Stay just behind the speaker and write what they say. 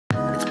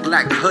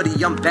like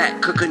Hoody, I'm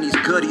back cooking these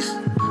goodies.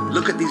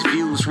 Look at these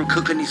views from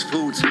cooking these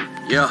foods.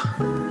 Yeah.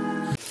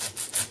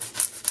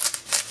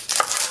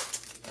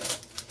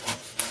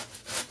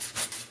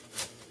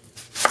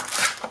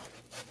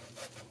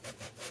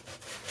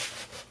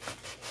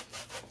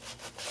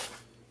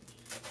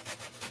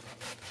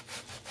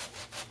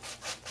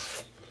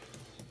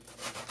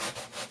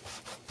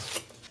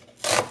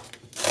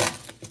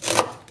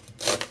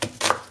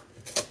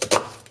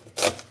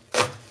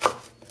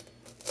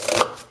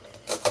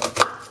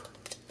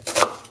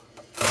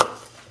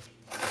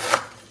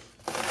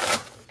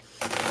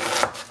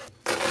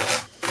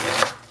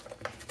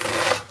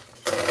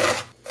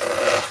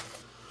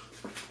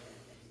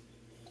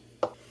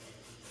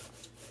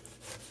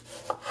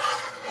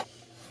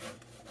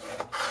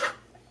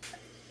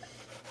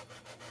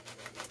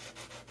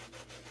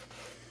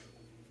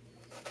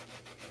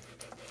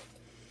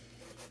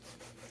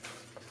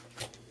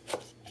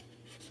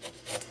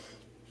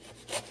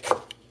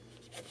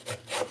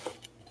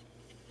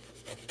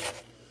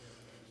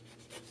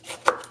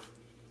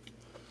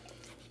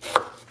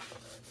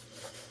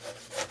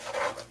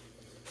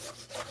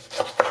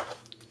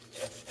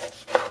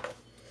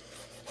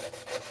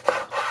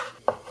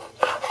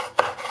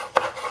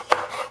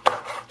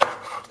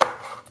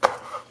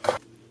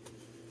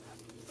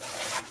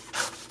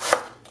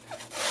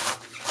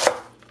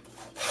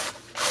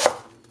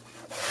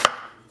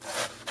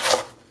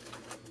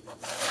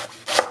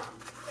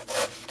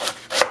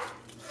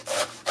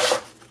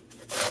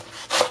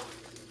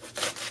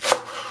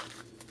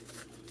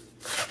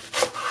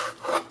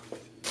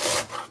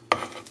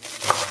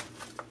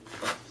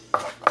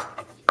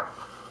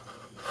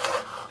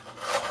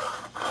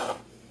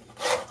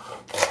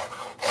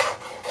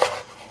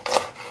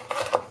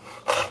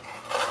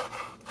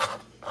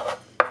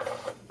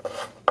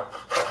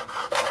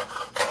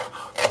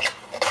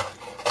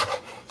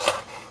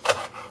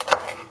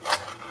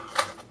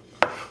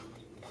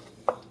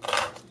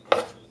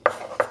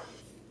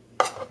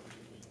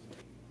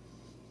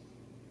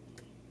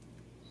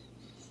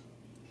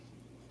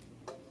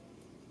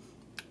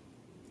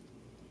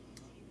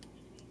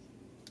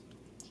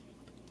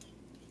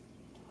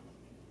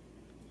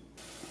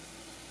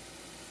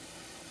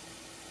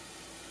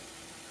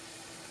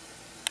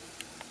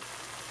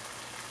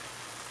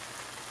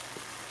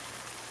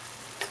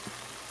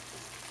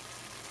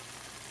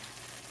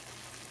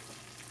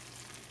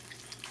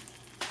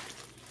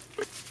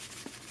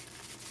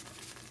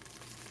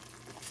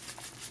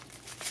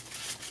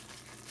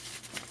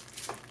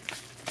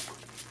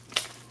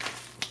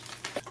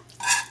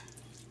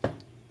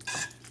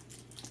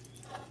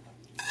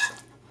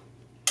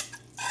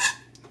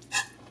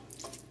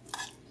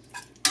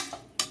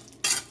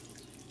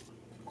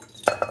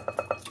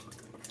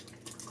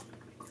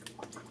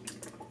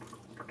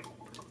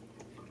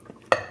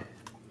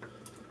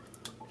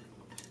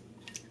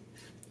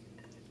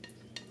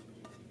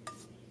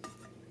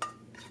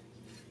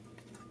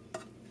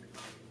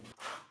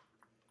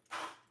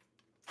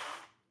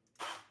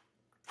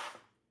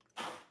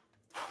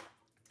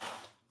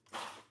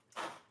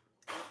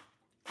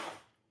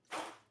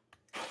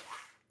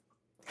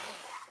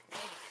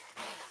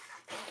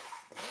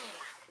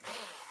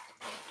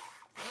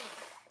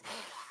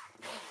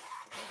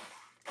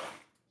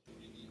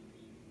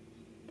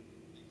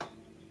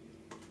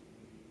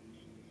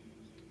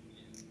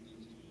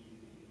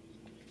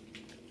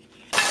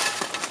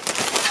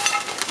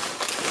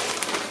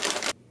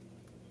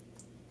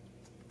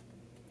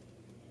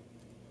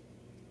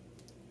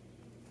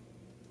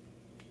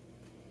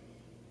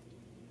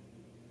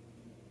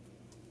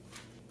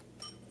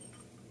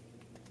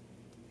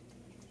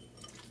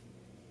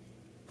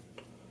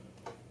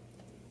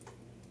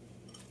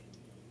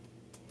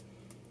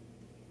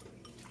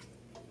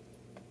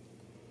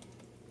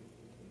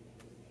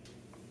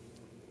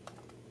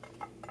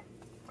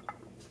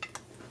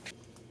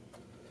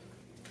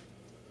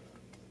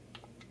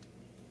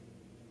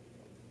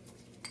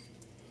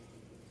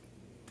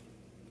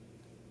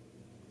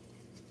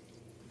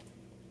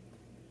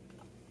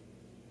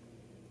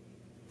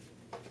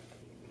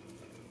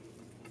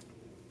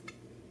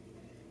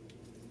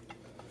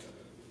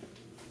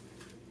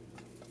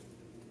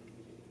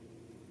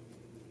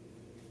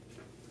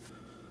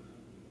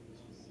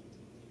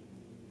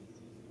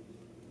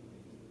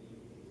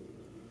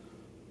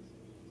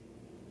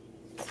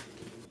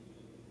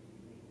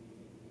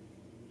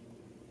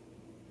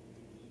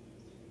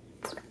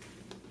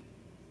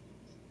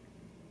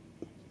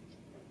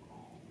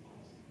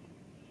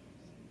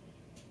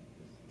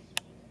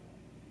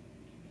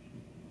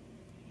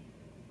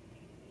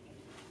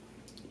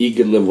 Eat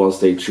good, live well,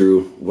 stay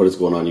true. What is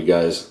going on, you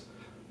guys?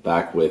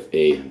 Back with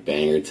a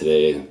banger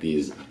today.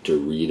 These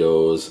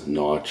Doritos,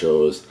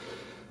 Nachos.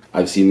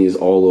 I've seen these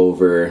all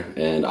over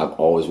and I've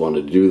always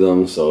wanted to do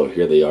them, so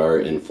here they are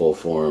in full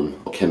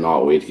form.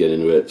 Cannot wait to get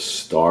into it.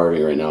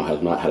 Starving right now.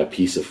 Have not had a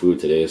piece of food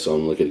today, so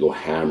I'm looking to go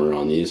hammer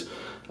on these.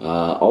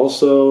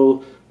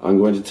 Also, I'm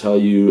going to tell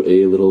you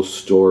a little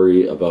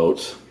story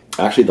about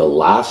actually the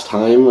last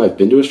time I've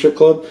been to a strip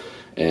club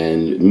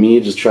and me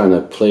just trying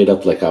to play it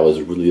up like I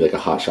was really like a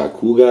hotshot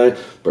cool guy,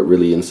 but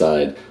really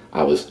inside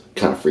I was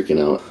kind of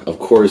freaking out. Of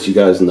course, you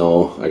guys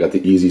know I got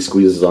the easy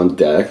squeezes on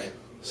deck,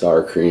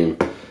 sour cream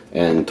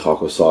and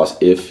taco sauce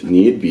if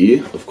need be,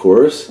 of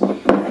course.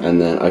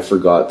 And then I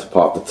forgot to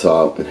pop the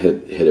top and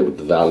hit it with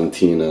the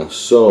Valentina.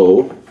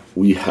 So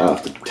we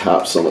have to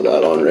tap some of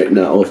that on right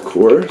now, of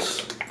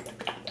course.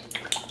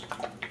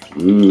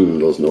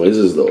 Those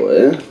noises though,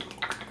 eh?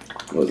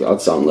 What does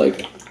that sound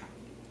like?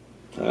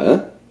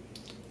 Huh?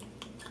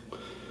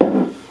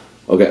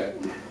 Okay.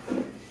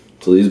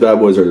 So these bad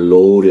boys are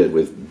loaded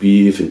with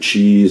beef and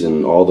cheese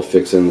and all the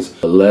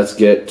fixins. Let's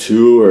get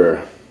to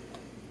her.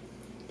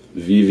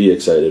 VV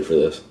excited for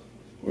this.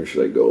 Where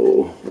should I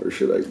go? Where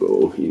should I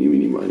go? Eeny,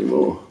 meeny, miny,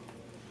 mo.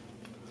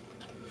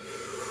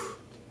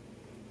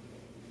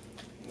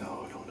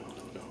 No.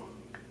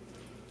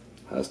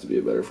 Has to be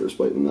a better first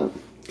bite than that.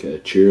 Okay,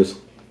 cheers.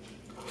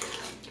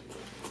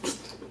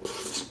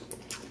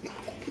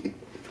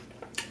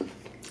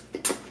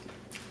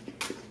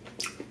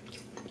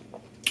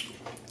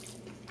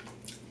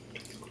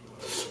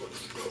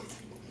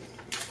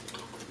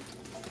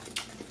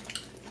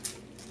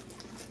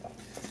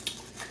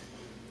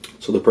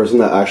 So the person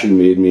that actually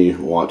made me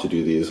want to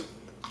do these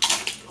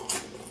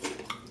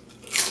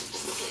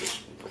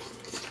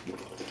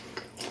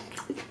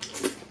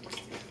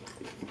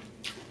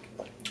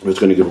I'm just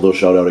going to give a little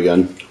shout out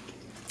again,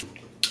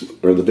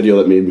 or the video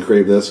that made me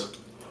crave this.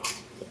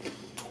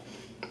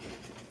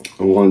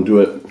 I want to do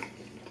it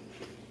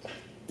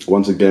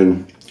once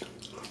again.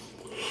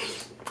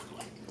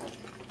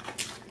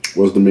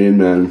 Was the main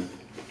man,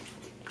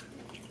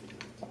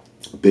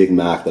 Big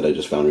Mac, that I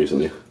just found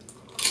recently.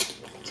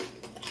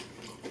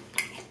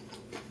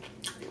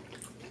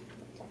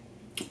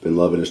 Been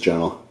loving his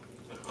channel.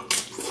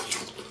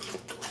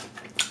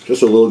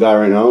 Just a little guy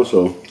right now,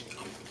 so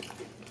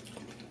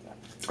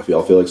if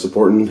y'all feel like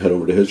supporting, head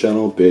over to his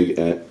channel, Big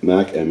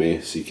Mac,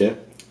 M-A-C-K.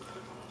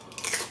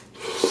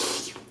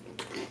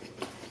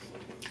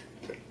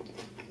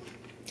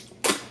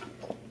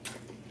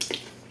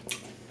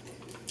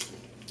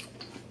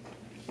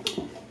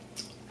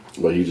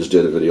 But he just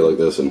did a video like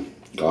this and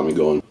got me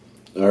going.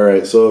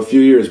 Alright, so a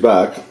few years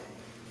back,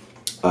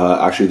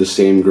 actually the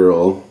same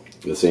girl,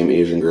 the same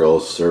Asian girl,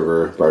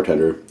 server,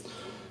 bartender,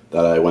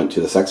 that I went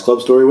to the sex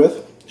club story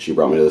with, she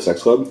brought me to the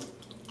sex club.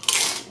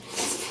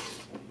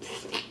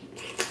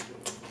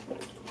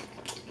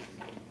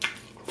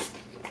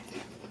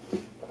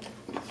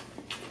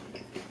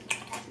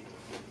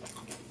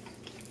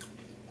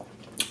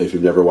 If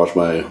you've never watched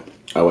my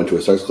I went to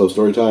a sex club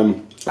story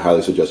time, I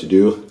highly suggest you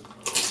do.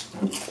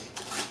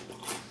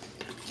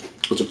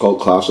 It's a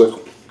cult classic.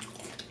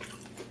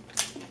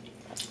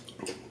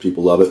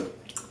 People love it.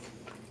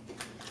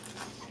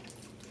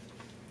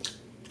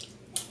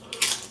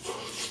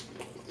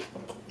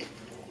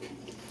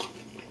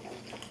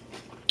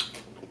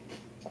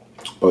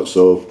 But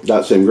so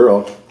that same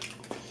girl,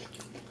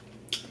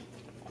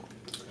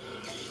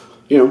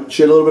 you know,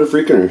 she had a little bit of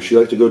freak in her. She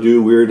liked to go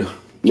do weird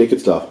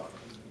naked stuff.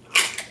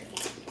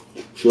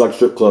 She liked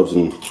strip clubs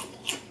and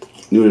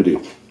nudity.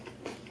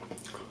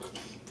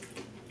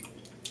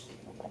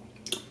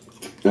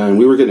 And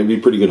we were getting to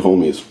be pretty good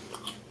homies.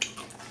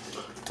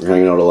 We were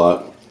hanging out a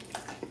lot,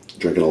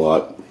 drinking a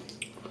lot,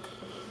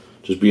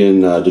 just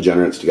being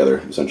degenerates together,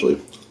 essentially.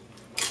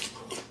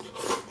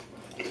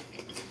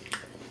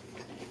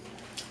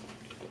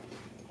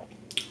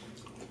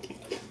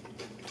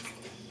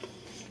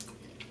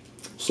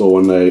 So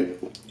one night,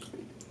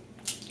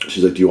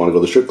 she's like, do you want to go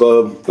to the strip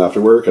club after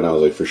work? And I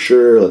was like, for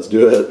sure, let's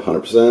do it,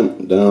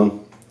 100%, down.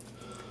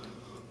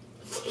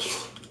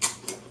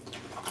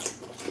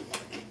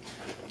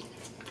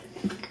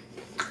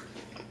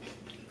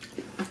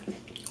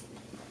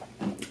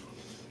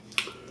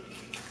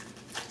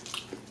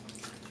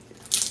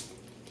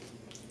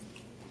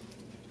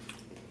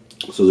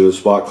 So there's a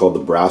spot called the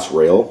Brass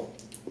Rail.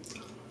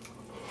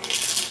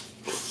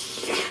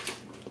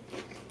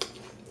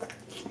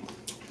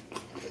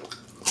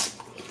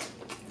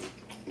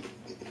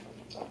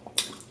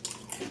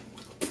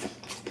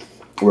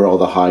 Where all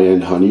the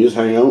high-end honeys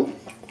hang out.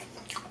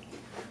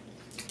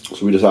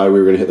 So we decided we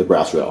were going to hit the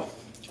Brass Rail.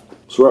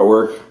 So we're at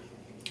work,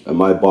 and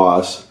my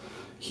boss,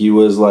 he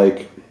was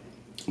like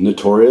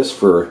notorious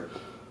for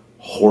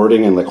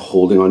hoarding and like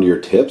holding onto your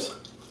tips.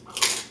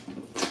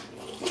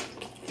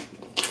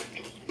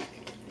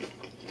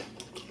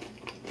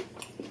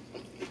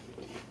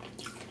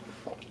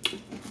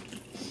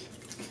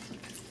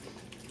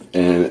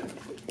 And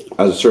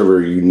as a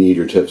server, you need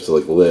your tips to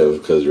like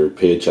live because your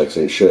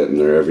paychecks ain't shit and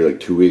they're every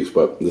like 2 weeks.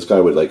 But this guy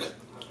would like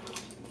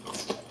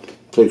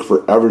take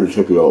forever to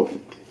tip you out.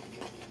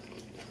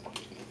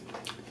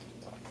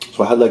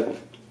 So I had like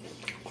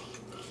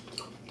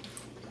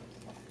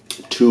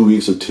 2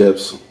 weeks of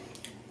tips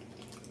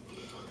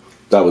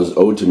that was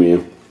owed to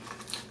me.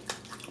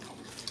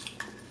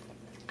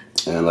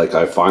 And like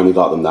I finally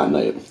got them that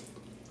night.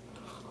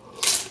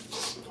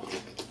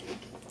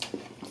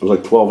 It was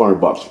like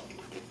 $1,200 bucks.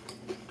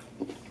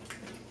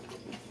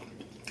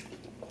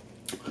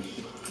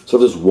 So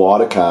this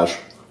wad of cash.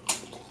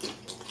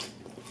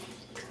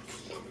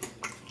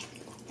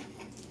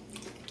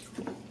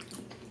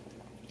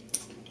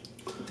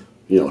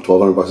 You know,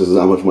 1,200 bucks isn't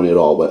that much money at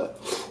all, but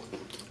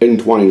in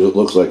 20s it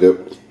looks like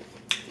it.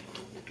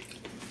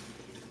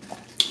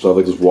 So I have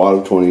like this wad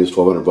of 20s,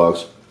 1,200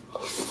 bucks.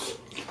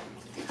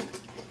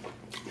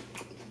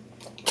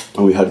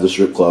 And we head to the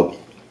strip club.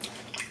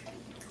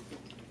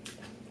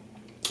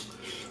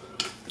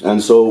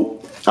 And so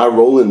I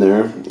roll in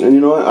there, and you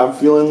know what? I'm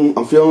feeling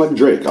like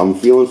Drake. I'm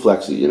feeling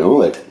flexy, you know,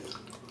 like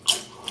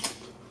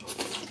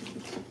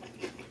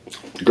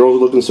girls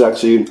are looking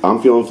sexy.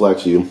 I'm feeling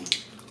flexy.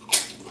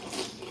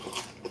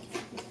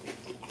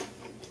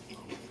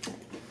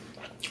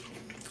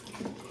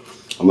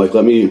 I'm like,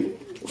 let me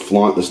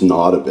flaunt this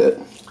knot a bit.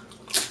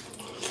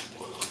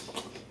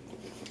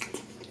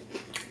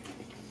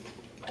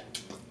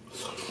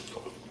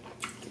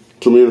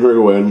 So me and her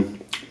go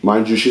in.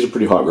 Mind you, she's a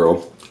pretty hot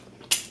girl.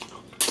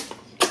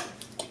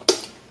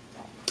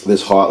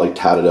 This hot, like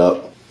tatted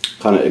up,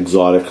 kind of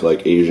exotic,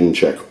 like Asian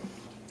chick.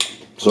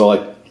 So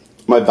like,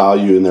 my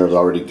value in there is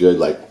already good.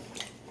 Like,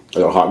 I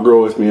got a hot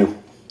girl with me.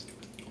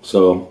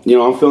 So, you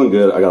know, I'm feeling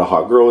good. I got a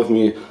hot girl with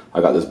me. I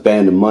got this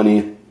band of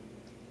money.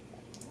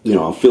 You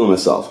know, I'm feeling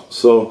myself.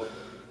 So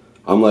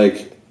I'm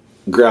like,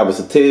 grab us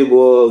a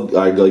table.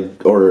 I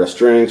like order us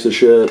drinks and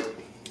shit.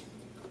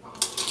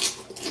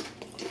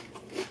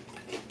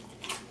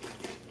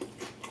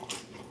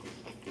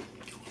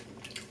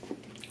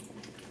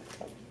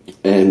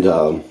 And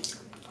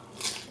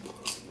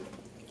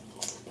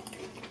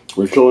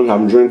we're chilling,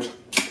 having drinks.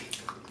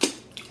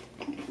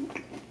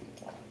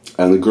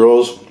 And the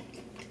girls,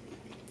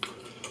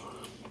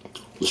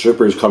 the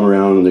strippers come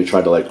around and they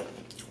try to like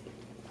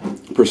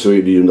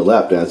persuade you into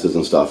lap dances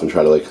and stuff and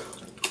try to like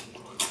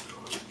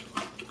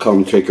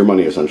come take your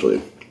money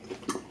essentially.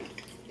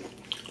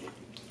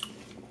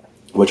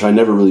 Which I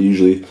never really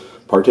usually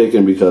partake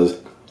in because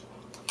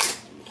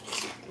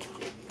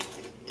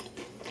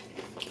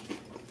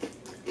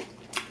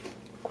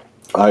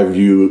I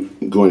view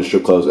going to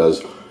strip clubs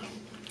as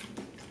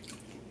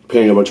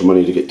paying a bunch of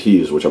money to get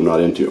teased, which I'm not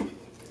into.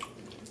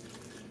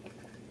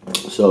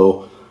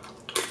 So,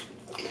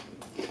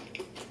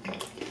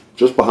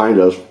 just behind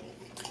us,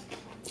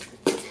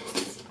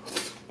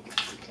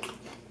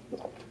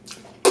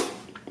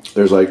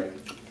 there's like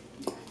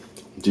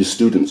these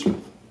students,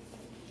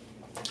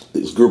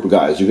 this group of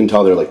guys. You can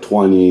tell they're like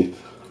 20,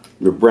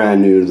 they're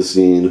brand new to the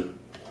scene,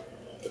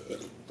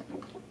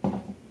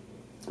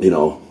 you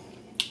know,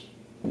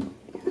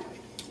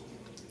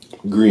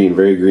 green,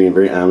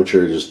 very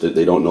amateur, just that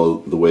they don't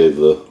know the way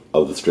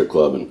of the strip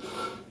club, and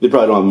they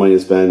probably don't have money to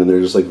spend, and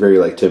they're just like very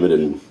like timid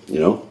and, you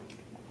know.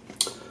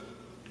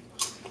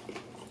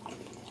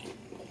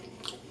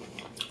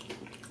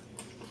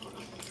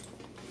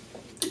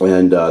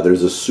 And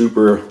there's a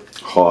super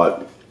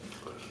hot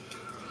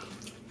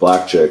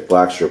black chick,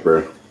 black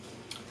stripper.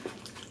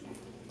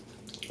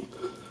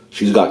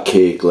 She's got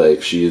cake,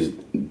 like she's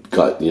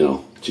got, you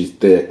know, she's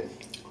thick.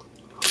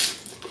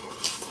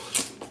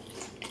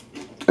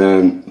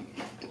 And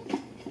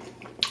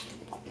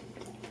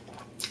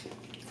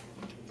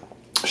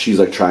she's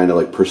like trying to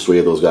like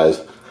persuade those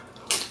guys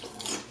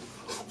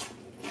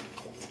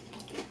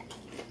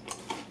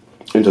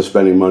into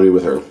spending money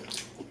with her.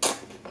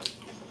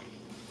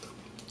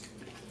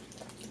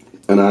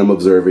 And I'm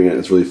observing it.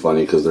 It's really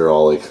funny because they're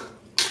all like,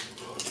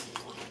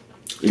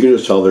 you can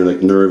just tell they're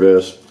like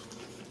nervous.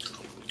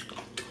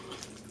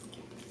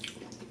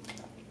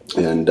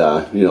 And,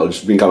 you know,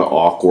 just being kind of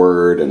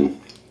awkward. And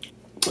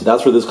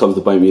that's where this comes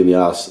to bite me in the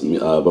ass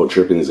about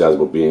tripping these guys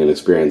about being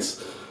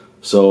inexperienced.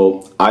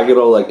 So I get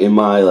all like in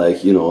my,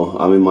 like, you know,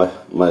 I'm in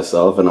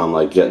myself and I'm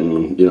like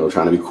getting, you know,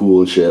 trying to be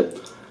cool and shit.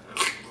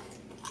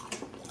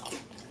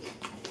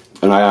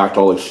 And I act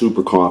all like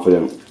super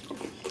confident.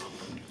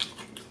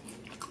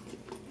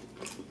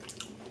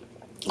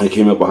 I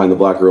came up behind the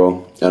black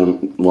girl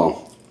and,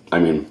 well, I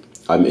mean,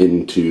 I'm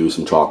into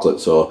some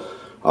chocolate, so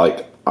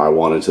I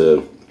wanted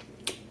to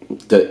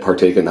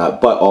partake in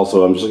that, but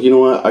also I'm just like, you know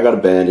what, I got a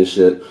band and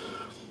shit.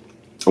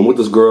 I'm with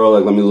this girl,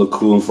 like, let me look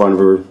cool in front of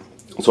her.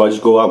 So I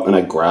just go up and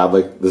I grab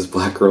like this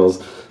black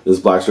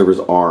stripper's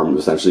arm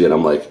essentially, and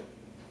I'm like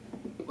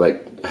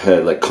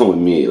head, like, come with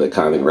me, like,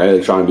 kind of thing, right?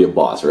 Like trying to be a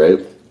boss, right?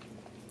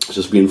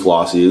 Just being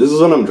flossy. This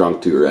is when I'm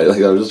drunk too, right?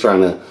 Like I'm just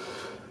trying to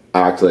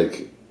act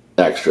like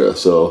extra.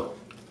 So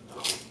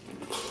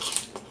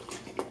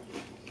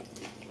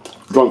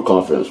drunk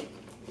confidence.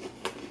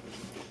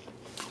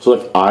 So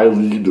like I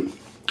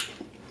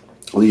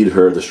lead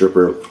her, the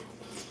stripper,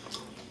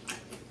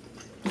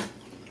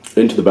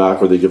 into the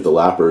back where they give the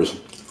lappers.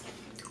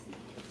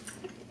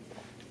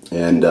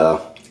 And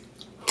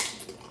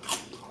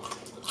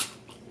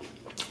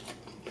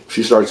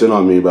she starts in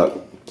on me,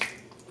 but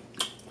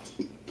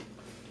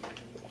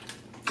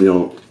you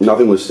know,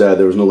 nothing was said.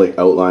 There was no like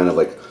outline of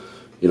like,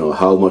 you know,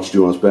 how much do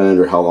you want to spend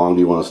or how long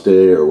do you want to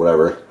stay or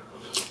whatever.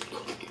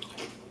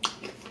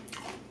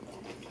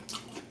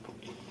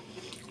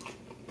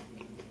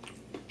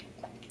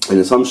 And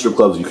in some strip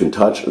clubs you can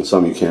touch and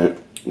some you can't.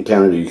 In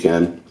Canada you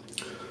can.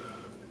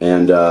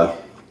 And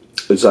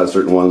it's not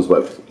certain ones,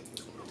 but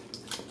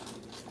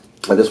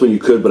this one you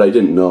could, but I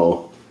didn't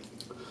know.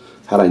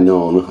 Had I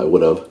known, I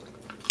would have.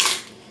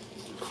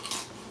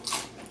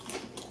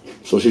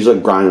 So she's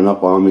like grinding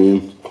up on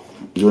me,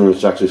 doing her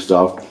sexy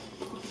stuff.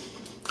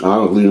 And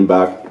I'm like leaning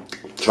back,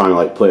 trying to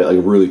like play it like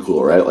really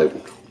cool, right? Like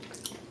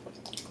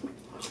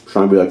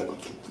trying to be like,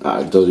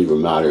 it doesn't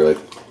even matter. Like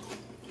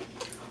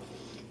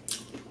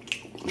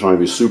trying to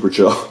be super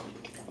chill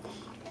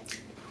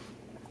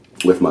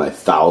with my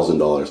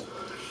 $1,000.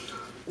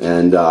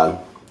 And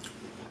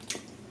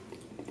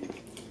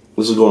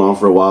this is going on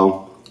for a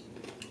while.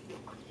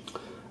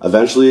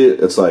 Eventually,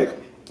 it's like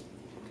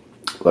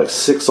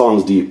 6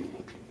 songs deep.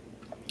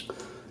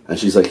 And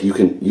she's like, you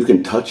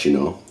can touch, you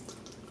know.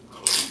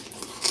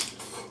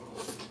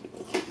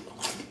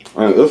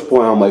 And at this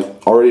point, I'm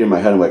like, already in my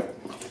head, I'm like,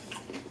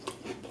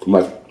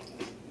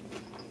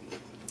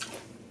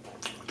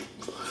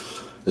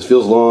 this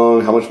feels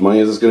long. How much money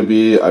is this going to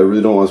be? I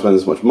really don't want to spend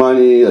this much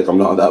money. Like, I'm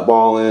not that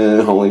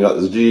ballin'. I only got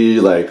this G.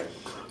 Like,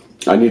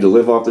 I need to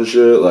live off this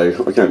shit. Like,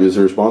 I can't be this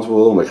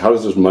irresponsible. I'm like, how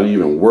does this money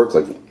even work?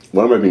 Like,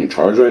 what am I being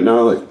charged right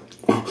now? Like,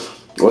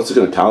 what's it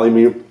going to tally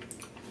me?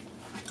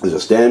 Is it a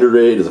standard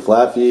rate? Is it a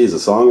flat fee? Is it a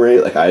song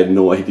rate? Like, I had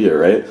no idea,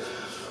 right?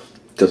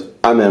 Because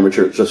I'm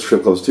amateur, it's just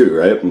strip clubs too,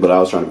 right? But I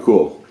was trying to be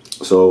cool.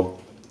 So,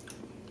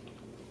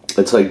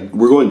 it's like,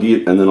 we're going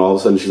deep, and then all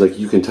of a sudden she's like,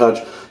 you can touch.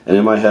 And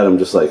in my head, I'm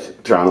just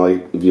like, trying to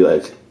like, be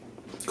like,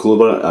 cool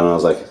about it. And I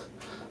was like,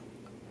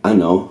 I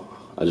know,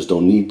 I just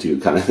don't need to,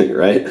 kind of thing,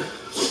 right?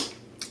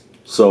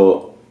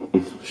 So,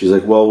 she's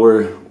like, well,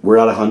 we're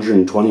at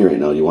 120 right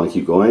now. Do you want to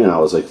keep going? And I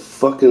was like,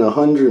 fucking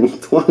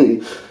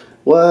 120?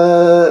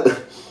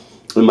 What?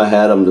 In my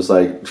head, I'm just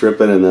like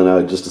tripping, and then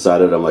I just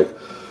decided, I'm like,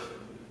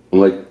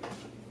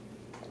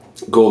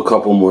 go a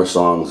couple more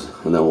songs,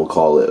 and then we'll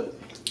call it.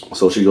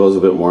 So she goes a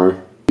bit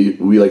more.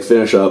 We like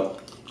finish up.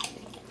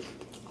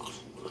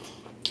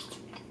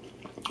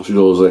 She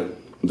goes like,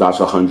 that's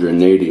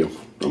 180.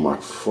 I'm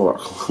like, fuck,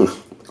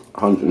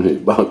 180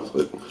 bucks.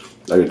 Like,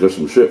 I could get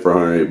some shit for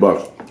 180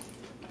 bucks.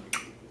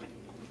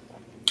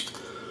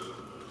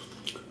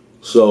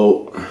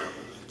 So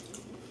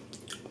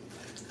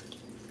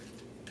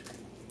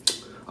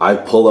I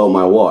pull out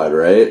my wad,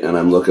 right? And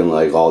I'm looking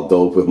like all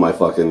dope with my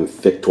fucking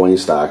thick 20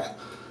 stack.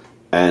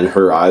 And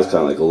her eyes kind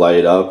of like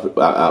light up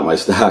at my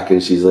stack,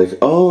 and she's like,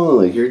 oh,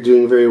 like you're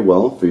doing very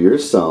well for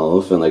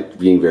yourself, and like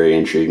being very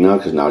intrigued now,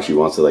 because now she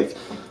wants to like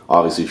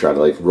obviously try to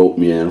like rope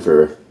me in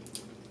for,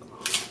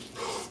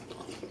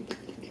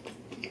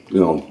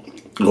 you know,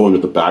 going to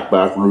the back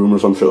room or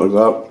some shit like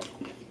that.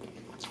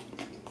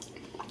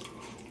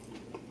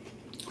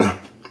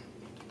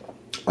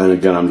 And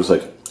again, I'm just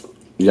like,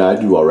 yeah, I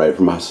do all right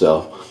for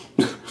myself.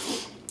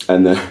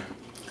 And then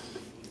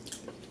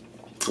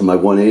I'm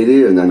like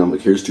 180, and then I'm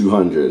like, here's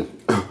 200.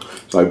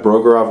 So I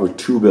broke her off with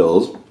 2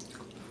 bills.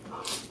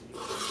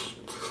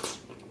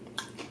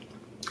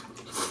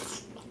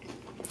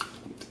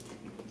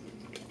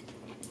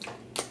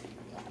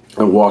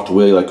 And walked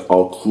away like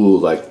all cool,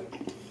 like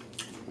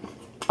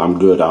I'm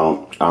good. I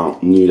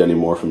don't need any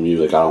more from you.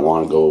 Like, I don't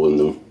want to go in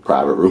the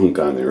private room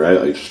kind of thing,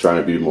 right? Like, just trying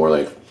to be more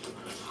like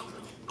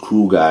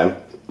cool guy.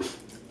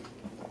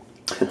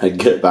 I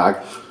get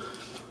back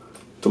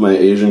to my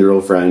Asian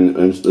girlfriend,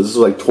 and this is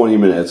like 20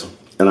 minutes,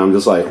 and I'm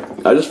just like,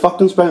 I just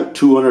fucking spent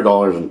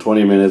 $200 in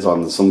 20 minutes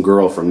on some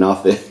girl for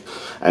nothing.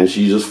 And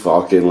she just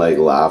fucking like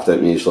laughed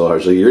at me so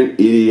hard. She's like, you're an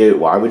idiot.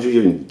 Why would you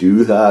even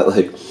do that?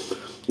 Like,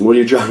 what are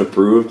you trying to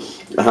prove?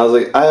 And I was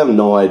like, I have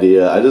no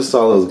idea. I just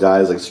saw those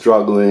guys like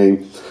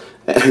struggling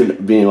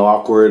and being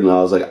awkward, and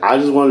I was like, I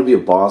just wanted to be a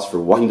boss for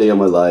one day of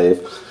my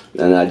life.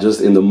 And I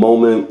just, in the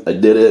moment, I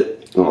did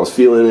it, and I was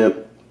feeling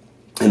it.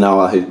 And now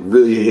I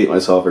really hate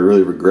myself. I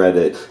really regret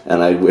it,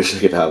 and I wish I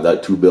could have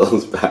that 2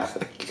 bills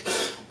back.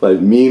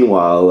 But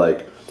meanwhile,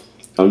 like,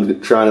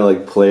 I'm trying to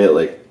like play it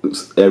like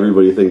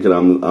everybody thinking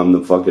I'm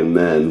the fucking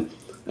man,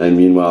 and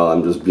meanwhile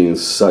I'm just being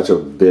such a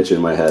bitch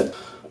in my head.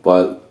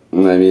 But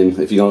I mean,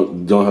 if you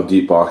don't have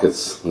deep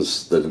pockets,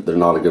 they're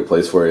not a good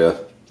place for you.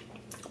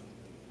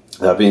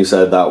 That being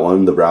said, that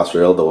one, the Brass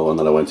Rail, the one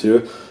that I went to,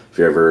 if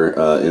you're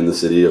ever in the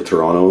city of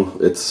Toronto,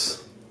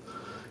 it's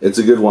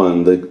a good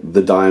one.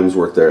 The dimes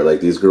work there. Like,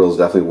 these girls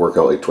definitely work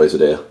out like twice a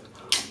day.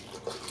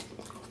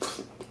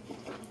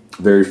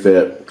 Very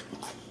fit.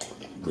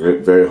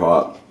 Very, very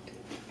hot.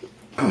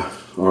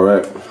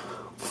 Alright.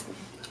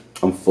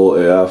 I'm full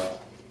AF.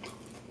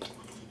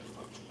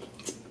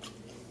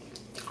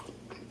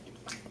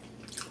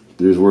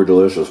 These were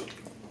delicious.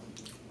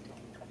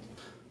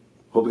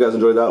 Hope you guys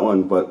enjoyed that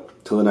one,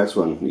 but till the next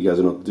one, you guys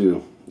know what to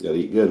do. You gotta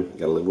eat good, you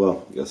gotta live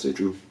well, you gotta stay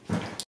true.